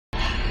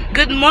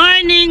Good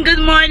morning,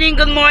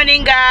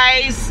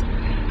 guys.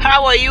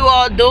 How are you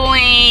all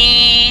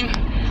doing?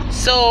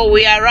 So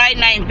we are right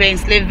now in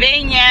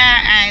Pennsylvania,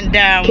 and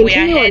we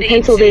are heading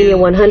Pennsylvania to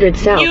 100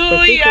 South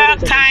New York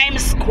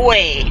Times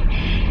Square.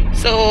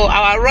 So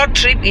our road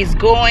trip is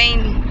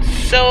going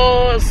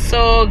so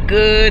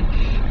good.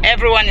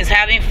 Everyone is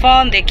having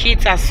fun. The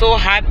kids are so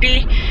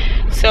happy.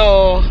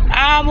 So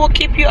we'll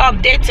keep you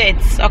updated,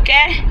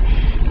 okay?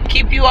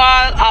 Keep you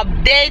all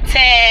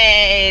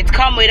updated.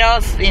 Come with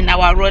us in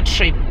our road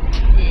trip.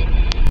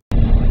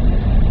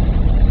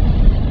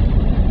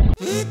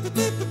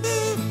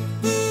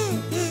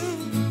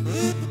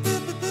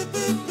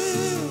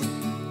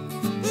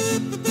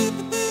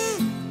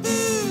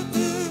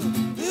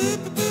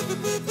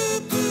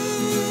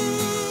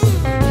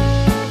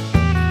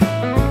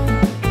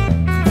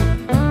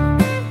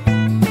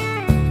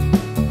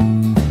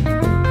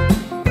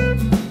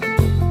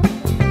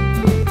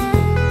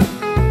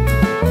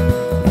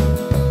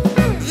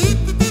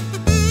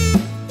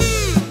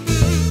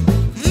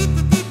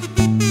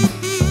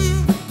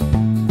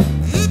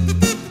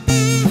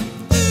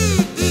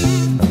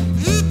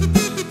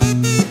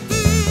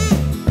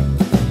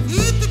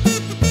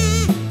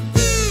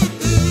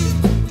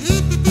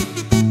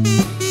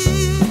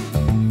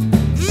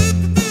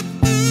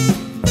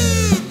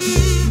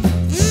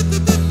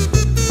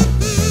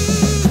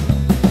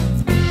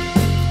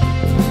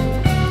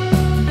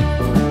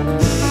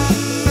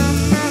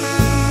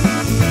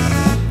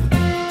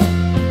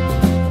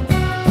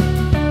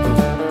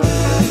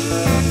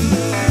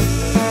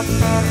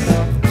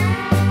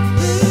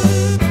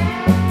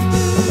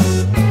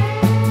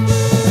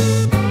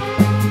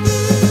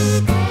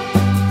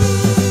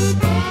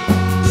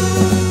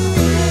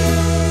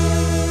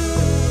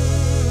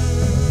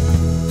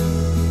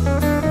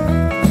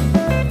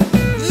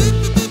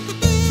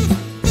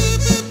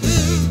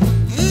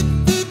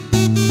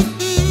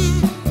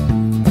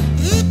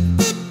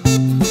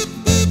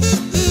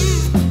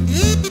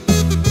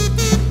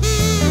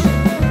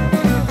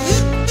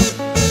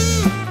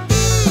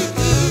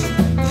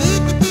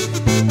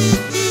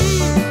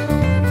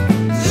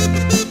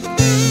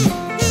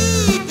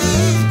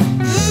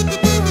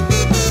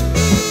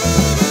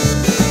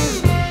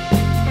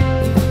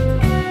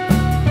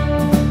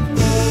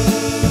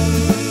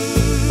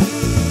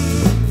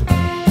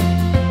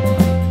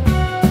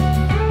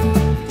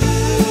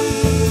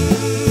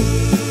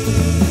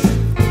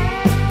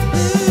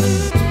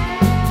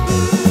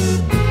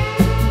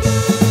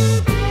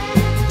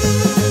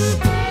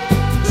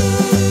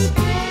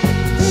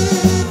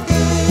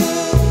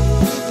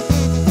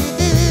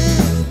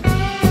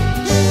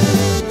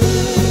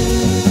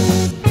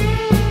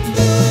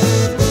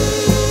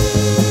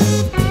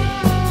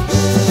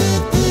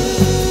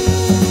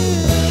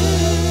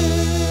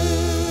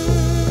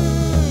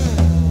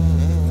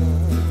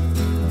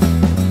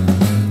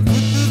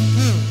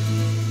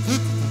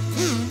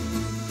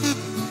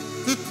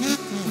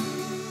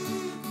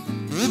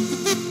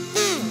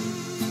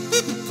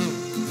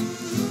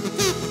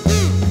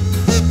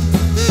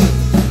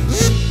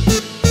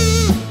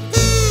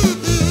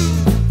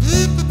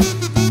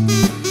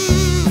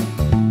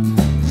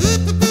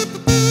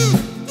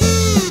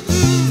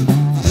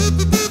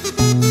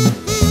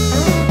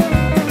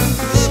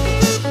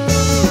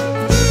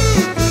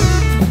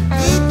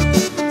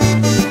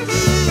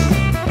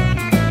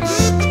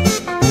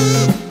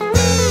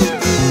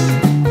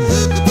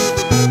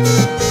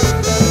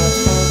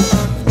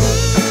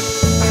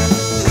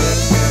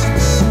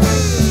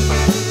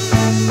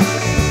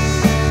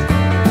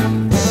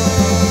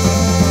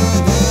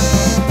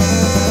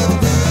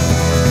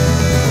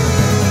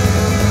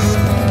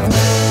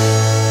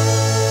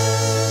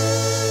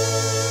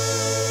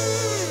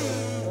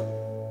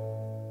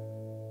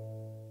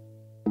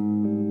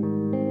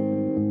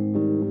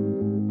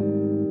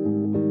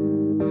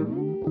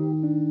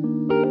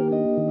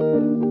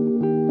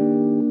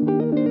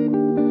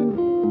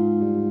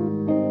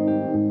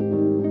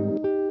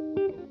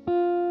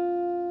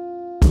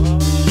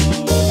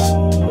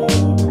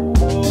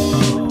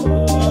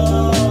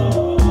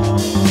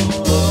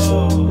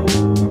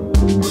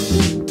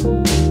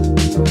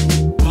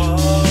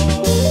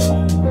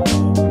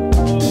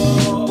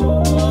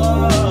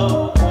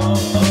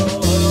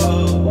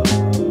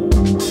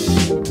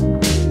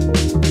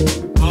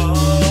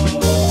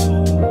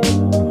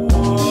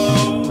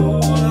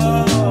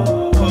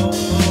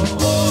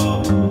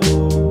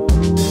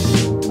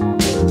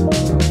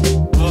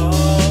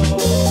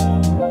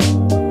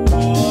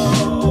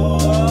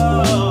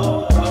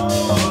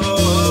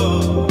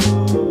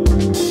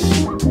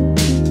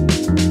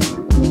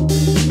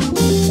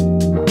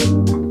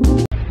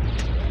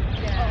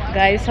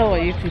 Guys, how are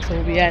you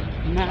people? We are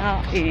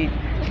now in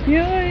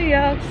New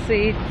York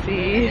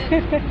City.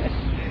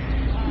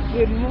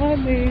 Good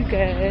morning,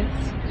 guys.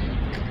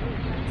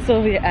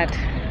 So we're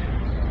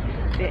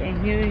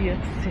in New York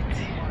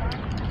City.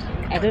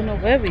 I don't know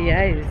where we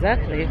are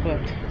exactly,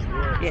 but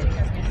yes,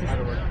 this is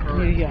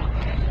New York.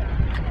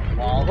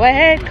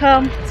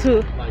 Welcome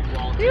to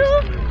New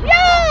York.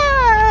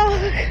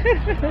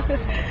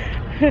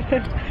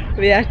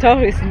 We are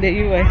tourists in the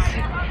US.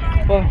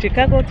 From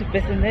Chicago to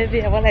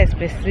Pennsylvania, what is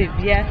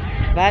Pennsylvania,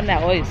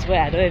 Vanna, or is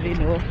where I don't even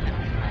know.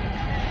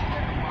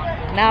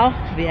 Now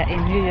we are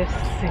in New York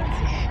City.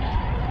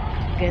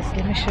 Guys,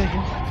 let me show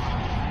you.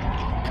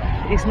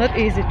 It's not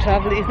easy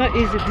traveling. It's not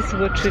easy this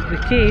road trip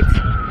with kids.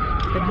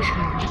 Let me show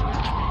you.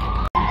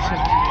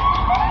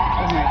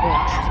 Oh my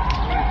God.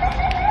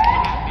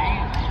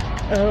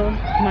 Oh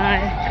my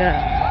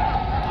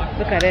God.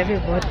 Look at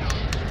everybody.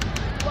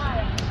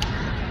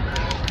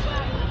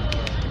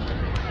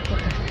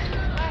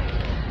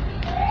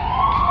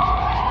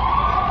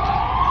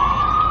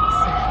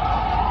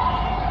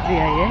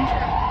 Yeah.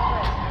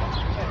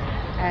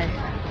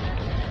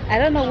 I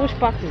don't know which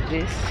park is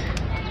this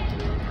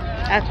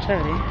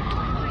actually.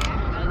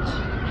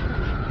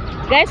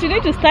 Guys, you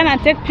need to stand and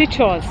take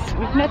pictures.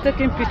 We've not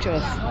taken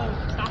pictures.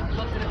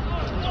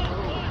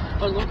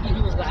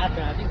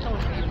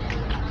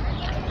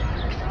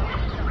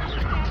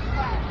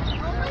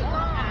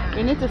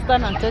 We need to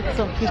stand and take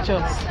some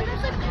pictures.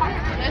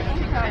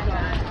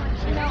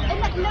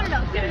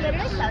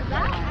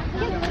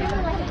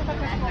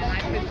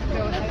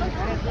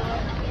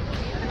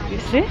 You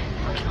see?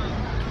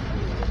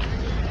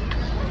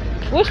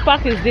 Which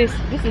park is this?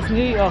 This is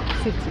New York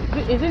City.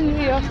 Is it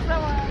New York?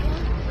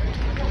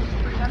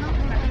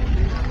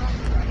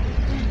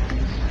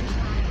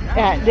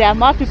 Yeah, there are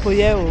more people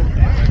here.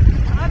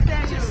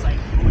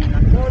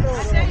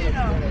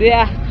 They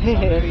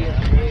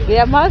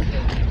are more.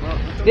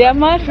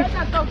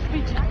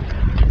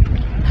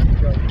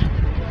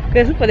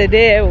 Because for the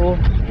day.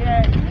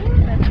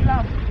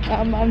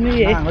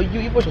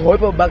 You put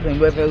horrible back then.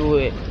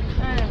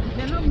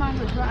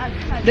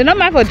 They're not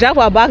mind for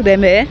Jaguar back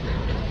them, eh?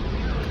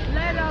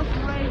 Let us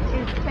raise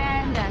a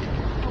standard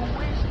to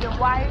which the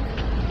wife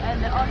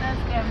and the others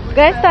can bring.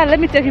 Guys, start, let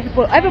me take you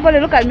people. Everybody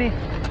look at me.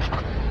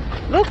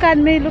 Look at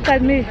me, look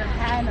at me. The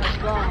hand of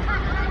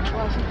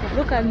God.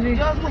 Look at me.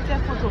 Just put a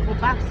photo for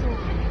back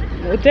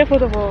so. Take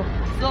photo for.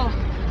 So.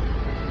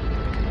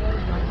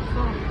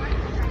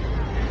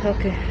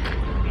 Okay.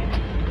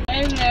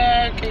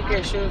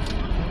 Quelque chose.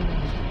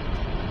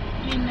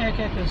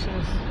 Quelque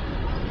chose.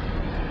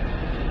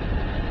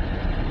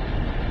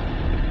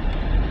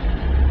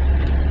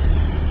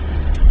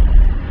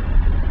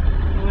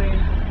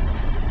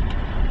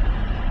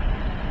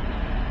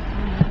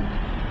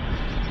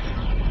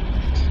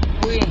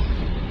 Oui.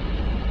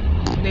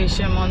 De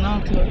chez mon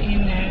oncle,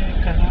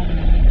 1h40.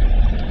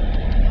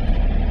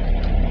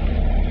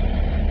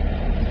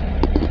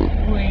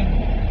 Oui.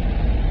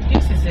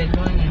 Qu'est-ce que c'est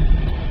loin?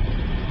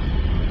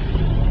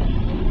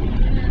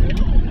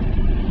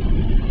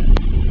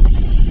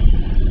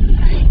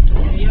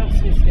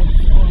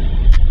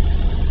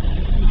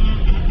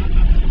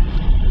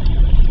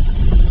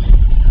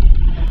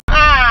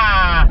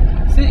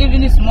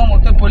 Even this small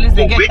motor police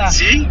they get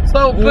us.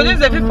 So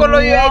police if you follow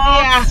your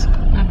idea.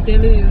 I'm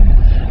telling you.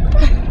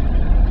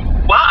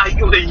 Why are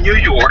you in New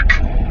York?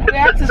 We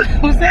have to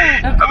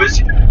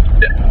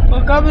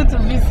we're coming to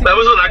visit. That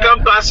was when I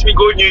can't pass me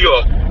go New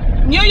York.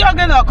 New York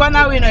in the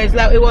corner window is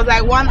like it was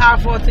like 1 hour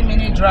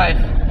 40-minute drive.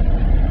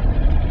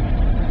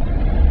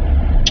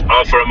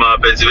 Oh, from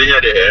Pennsylvania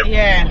there?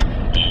 Yeah.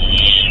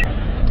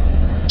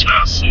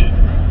 I see.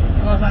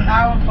 It was 1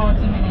 hour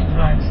 40-minute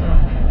drive,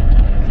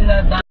 so see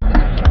that.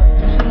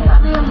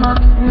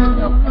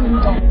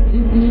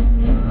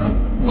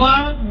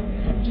 What?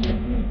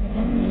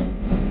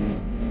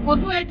 What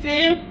do I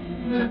say?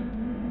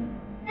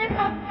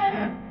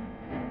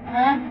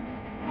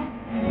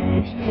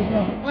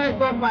 Where's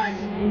Papa?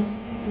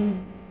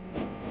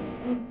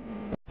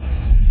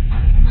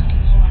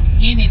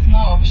 In is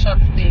more of short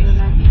space.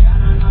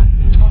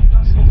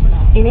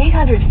 In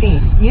 800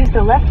 feet, use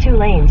the left 2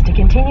 lanes to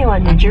continue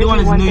on New Jersey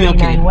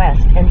 139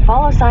 West and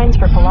follow signs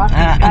for Pulaski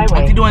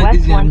Skyway,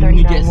 West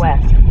 139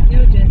 West.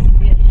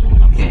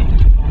 Okay.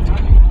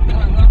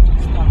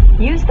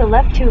 Use the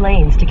left 2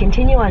 lanes to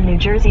continue on New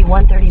Jersey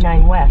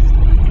 139 West.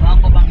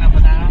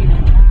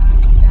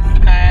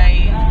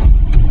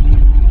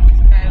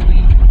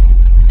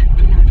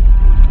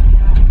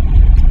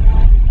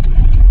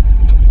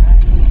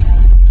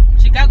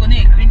 Chicago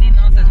ne green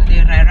nonsense so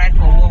they ride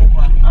for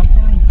walk.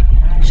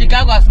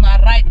 Chicago is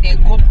not right, they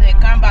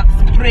come back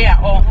spray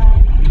or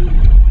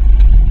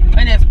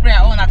when they spray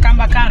on a come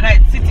back and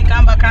ride city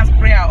come back and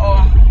spray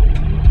or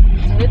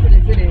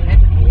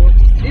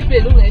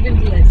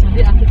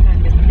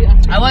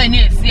I want to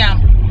see them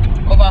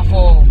over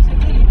for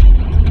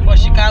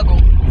Chicago.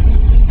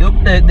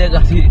 They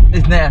can see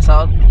it's near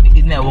south,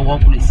 it's near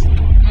workplace.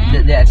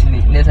 They are seeing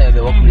it near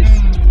the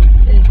workplace.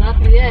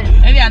 Exactly, yes.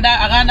 Maybe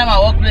around my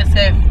workplace,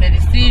 they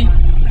see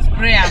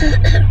spray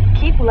them.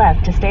 Keep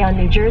left to stay on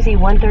New Jersey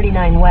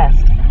 139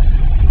 West.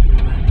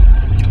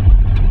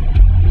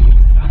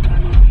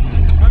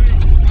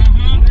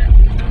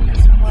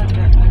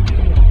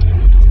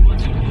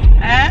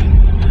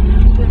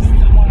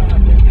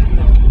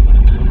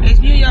 It's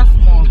New York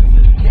small.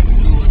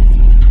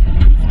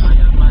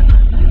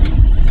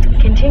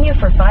 Continue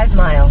for 5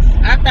 miles.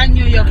 After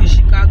New York is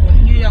Chicago.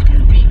 New York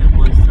is big.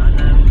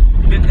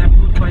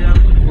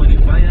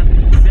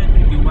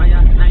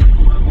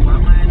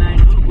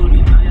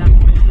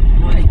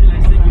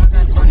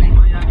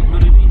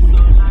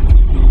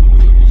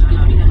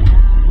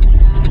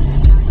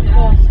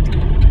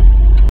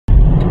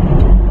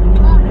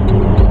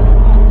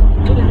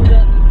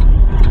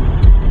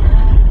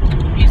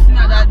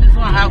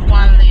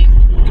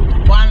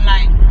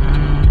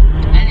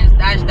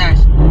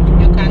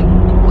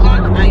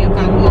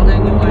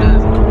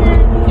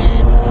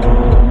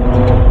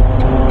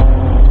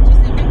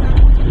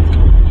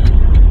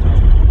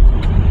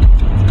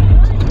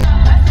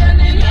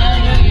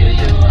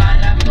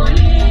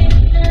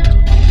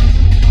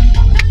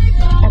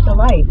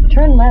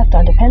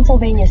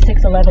 Pennsylvania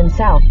 611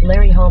 South,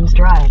 Larry Holmes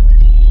Drive.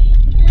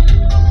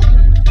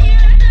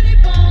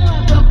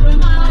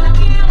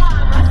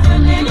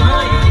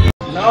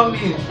 Not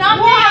me.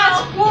 Not me.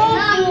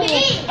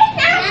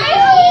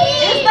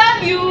 It's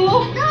not you.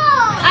 No.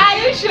 Are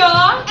you sure?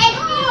 Are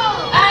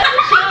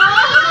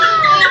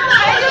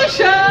you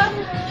sure?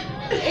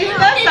 It's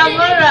not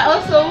Samara.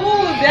 Also,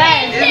 who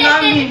then? It's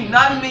not me.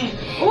 Not me.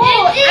 Who?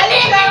 Are you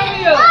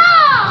sure?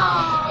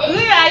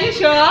 Really? Are you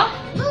sure?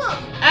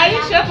 Are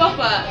you sure,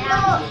 Papa? No.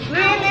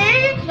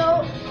 Really?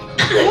 No.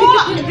 Who?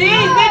 Is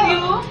it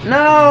you?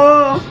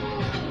 No.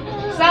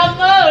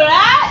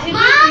 Samara? Is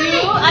it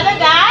you? Other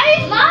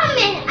guy?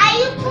 Mommy, are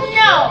you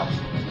no?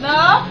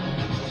 No?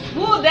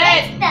 Who then?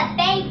 It's the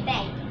baby.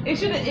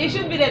 It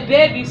should be the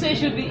baby, so it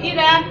should be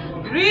either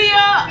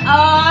Rio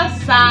or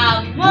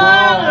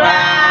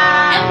Samora.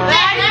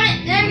 Let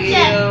me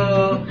check.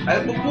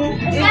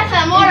 It's not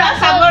Samora. It's not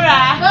Samora.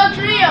 No,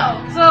 Trio.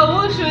 So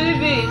who should it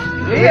be?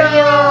 Rio.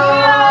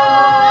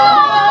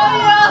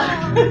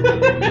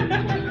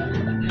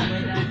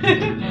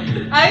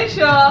 Are you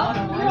sure?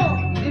 No.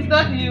 It's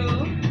not you.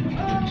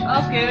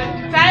 Okay.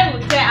 Time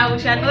will tell. We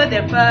shall know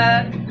the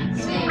bird.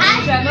 We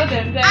shall know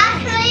the bird.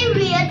 Actually,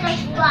 we are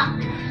just fuck.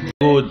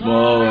 Good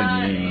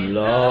morning,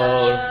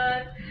 Lord.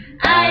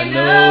 I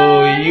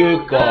know you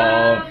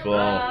come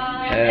from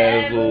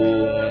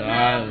heaven.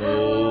 I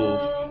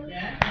know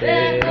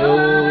the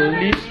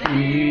Holy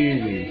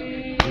Spirit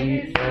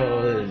is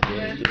all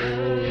the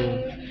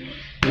throne.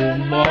 Good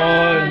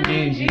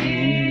morning,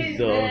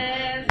 Jesus.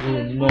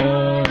 Good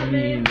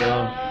morning,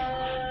 Lord.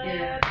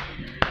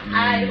 I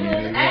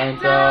will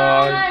enter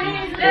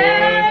his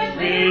name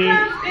with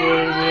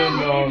thanksgiving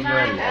on my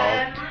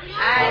heart.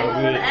 I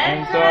will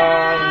enter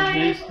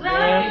his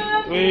name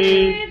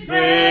with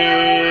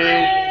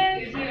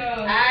praise.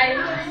 I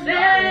will say,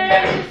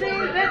 sing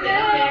the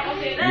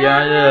day.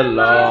 Yeah, the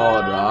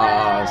Lord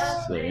has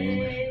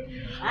said,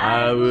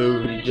 I will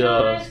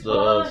rejoice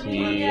as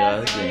He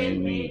has made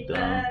me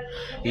glad.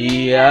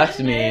 He has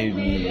made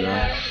me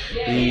glad.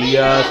 He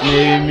has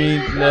made me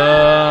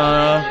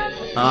glad.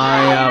 I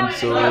am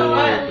so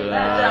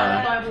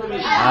glad.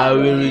 I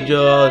will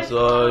rejoice,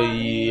 for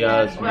He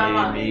has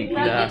made me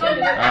glad.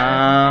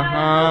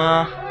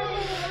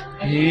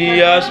 He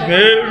has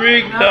made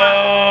me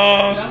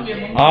glad.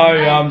 I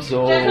am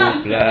so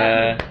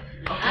glad.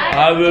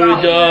 I will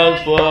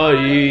rejoice, for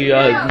He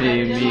has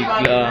made me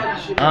glad.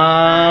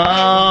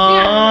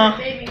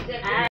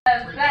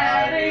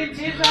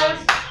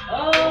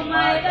 Oh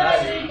my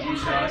darling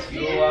Jesus,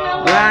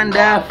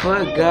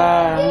 Wonderful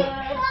God,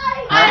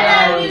 I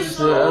love you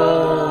so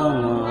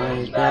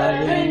much,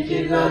 darling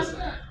Jesus.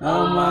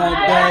 Oh my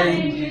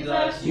darling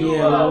Jesus, you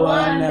are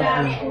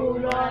wonderful.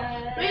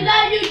 We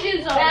love you,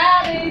 Jesus.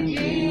 darling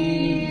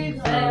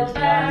Jesus,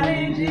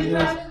 darling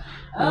Jesus.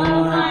 Oh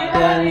my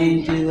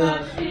darling Jesus,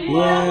 you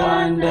are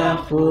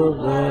wonderful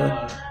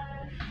God.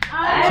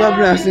 So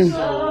blessing.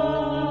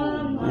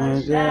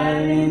 My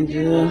darling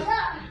Jesus.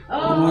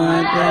 Oh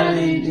my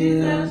darling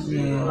Jesus,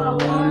 you are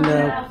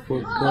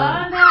wonderful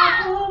God.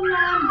 Wonderful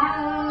Mama,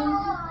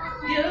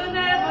 you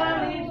never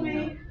leave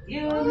me,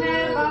 you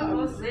never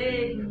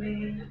forsake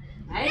me.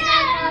 I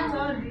never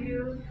told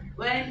you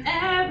when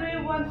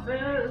everyone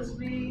fails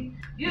me.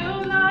 You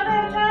know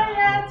that I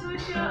had to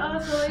show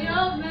us all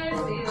your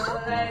mercy.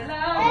 Oh, I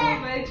love you,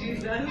 my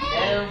Jesus.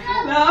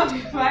 Love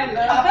you, my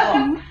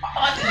love.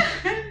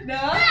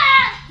 No,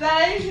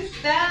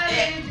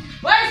 darling.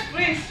 Where's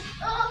Prince?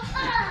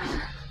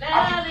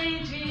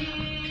 Darling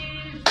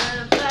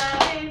Jesus,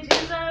 darling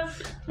Jesus.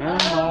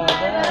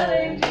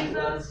 Darling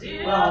Jesus,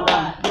 you are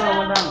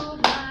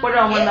Put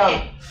on one down.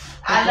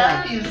 I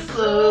love you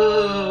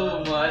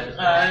so much,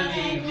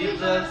 darling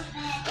Jesus.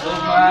 Oh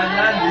my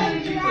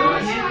darling Jesus, you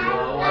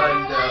are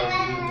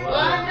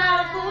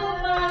wonderful,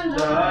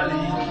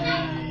 darling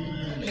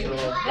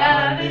Jesus,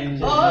 darling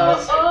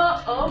Jesus.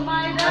 Oh,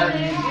 my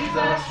darling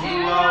Jesus, you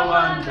are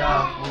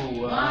wonderful,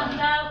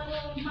 wonderful.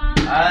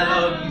 I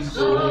love you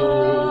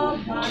so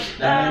much,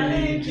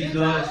 darling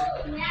Jesus.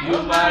 You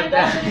my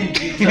darling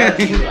Jesus,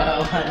 you are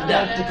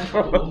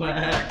wonderful,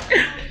 man.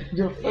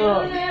 You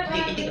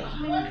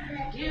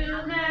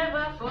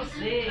never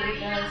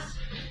forsake us.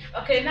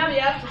 Okay, now we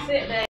have to say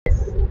that.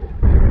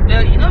 No,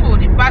 you know what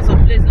the pass of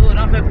place oh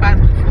don't pass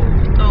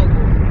before.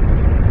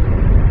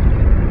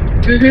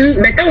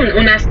 Better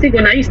on a stick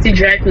when I used to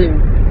drive now.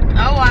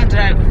 I want to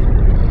drive.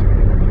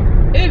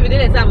 If we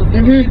did a time of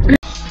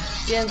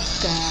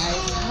Yes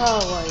guys, how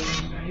are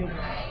you?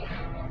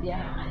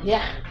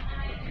 Yeah.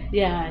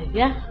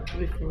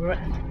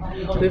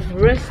 We've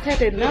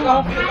rested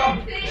enough.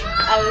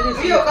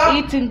 Our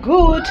eating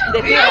good.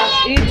 The kids are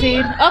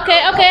eating.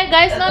 Okay,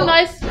 guys, no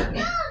noise.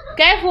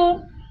 Careful.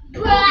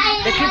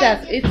 The kids are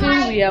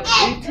eating. We have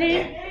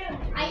eaten.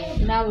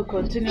 Now we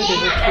continue the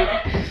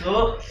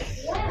road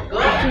trip. We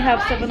still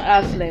have 7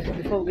 hours left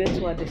before we get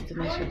to our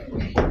destination.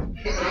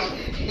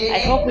 I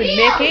hope we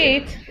make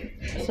it.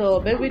 So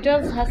maybe we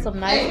just have some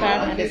nice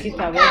time and the kids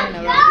are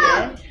running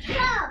around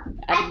here.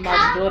 at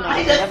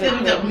McDonald's. They have a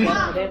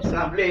program for them.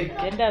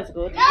 Okay, that's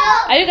good.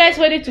 Are you guys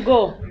ready to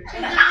go?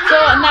 So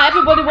now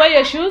everybody wear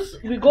your shoes.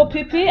 We go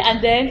pee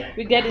and then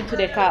we get into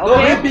the car.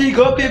 Okay?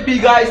 Go pee,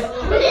 guys.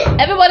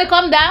 Everybody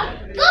calm down.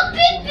 Go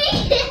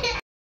pee.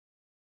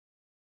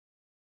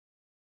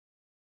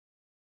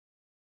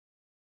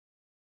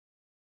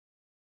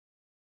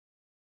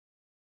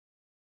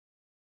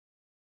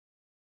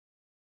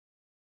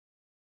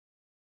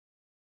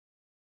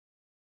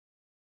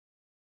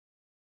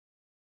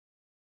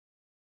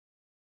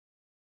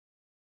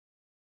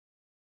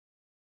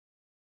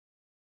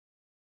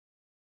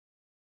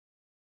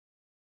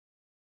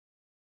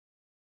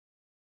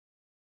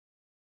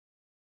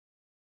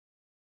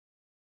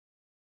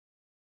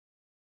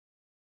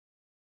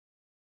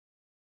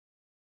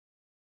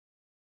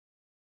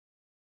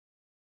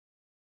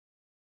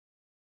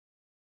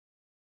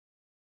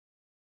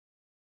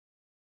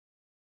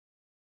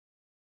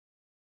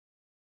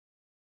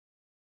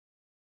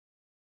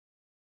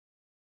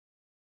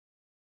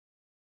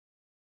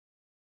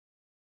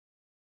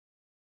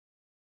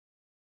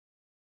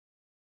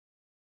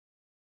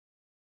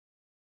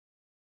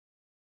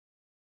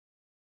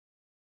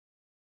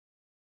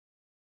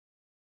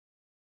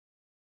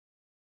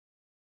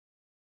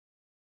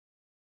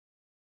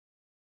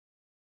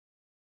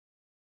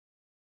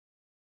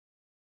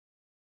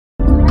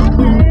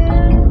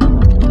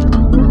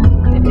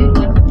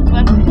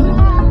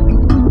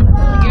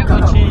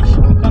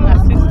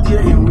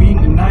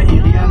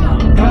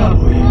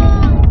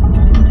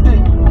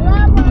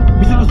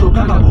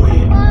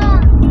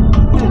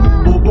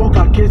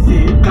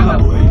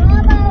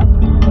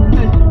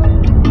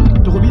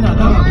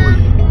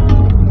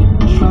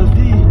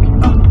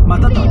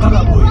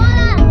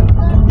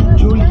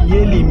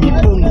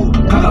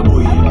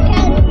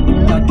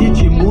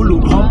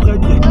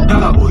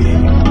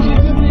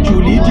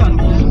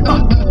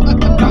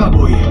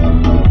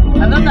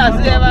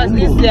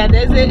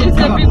 It's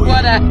a big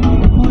water.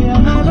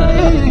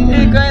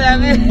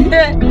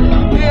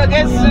 We are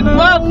getting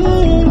superb.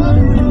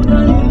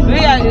 We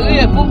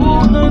are boo-boo.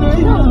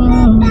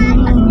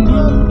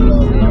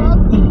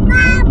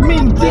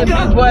 It's a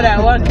big water,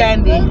 one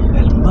candy.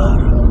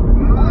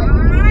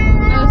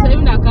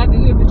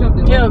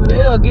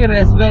 You give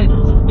respect.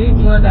 Big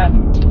water.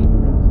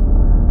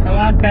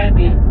 One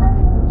candy.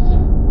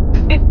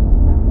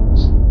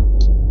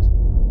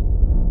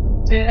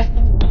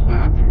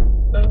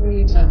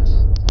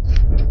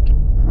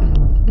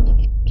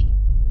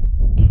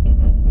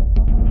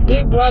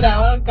 Big brother,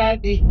 one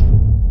candy.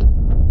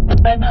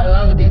 I'm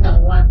alone in a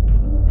one.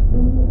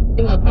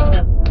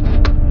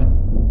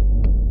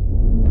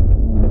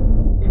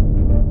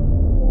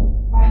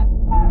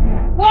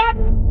 What?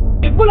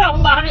 People are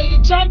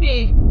married,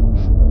 Johnny.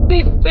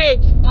 Big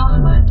fake.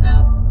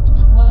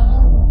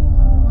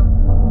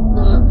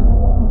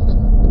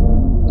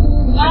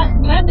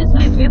 Let me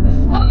see it.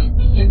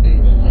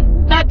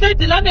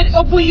 Let me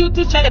open you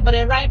to try for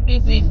the right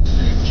reason.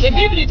 If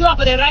people do it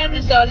for the right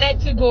reason, I'll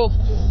let you go.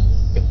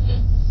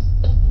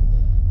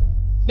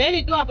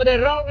 Maybe do it for the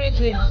wrong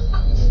reason.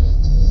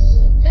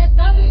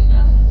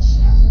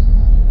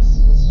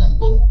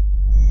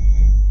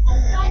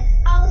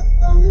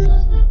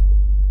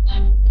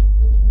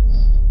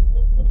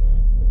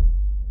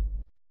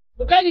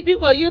 Because the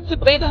people used to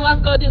pay the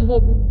one God in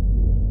hope.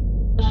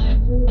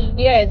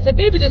 Yes, the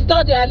people that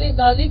thought they are leaving,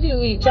 I'll leave you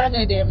with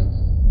channel them.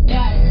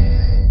 Yeah.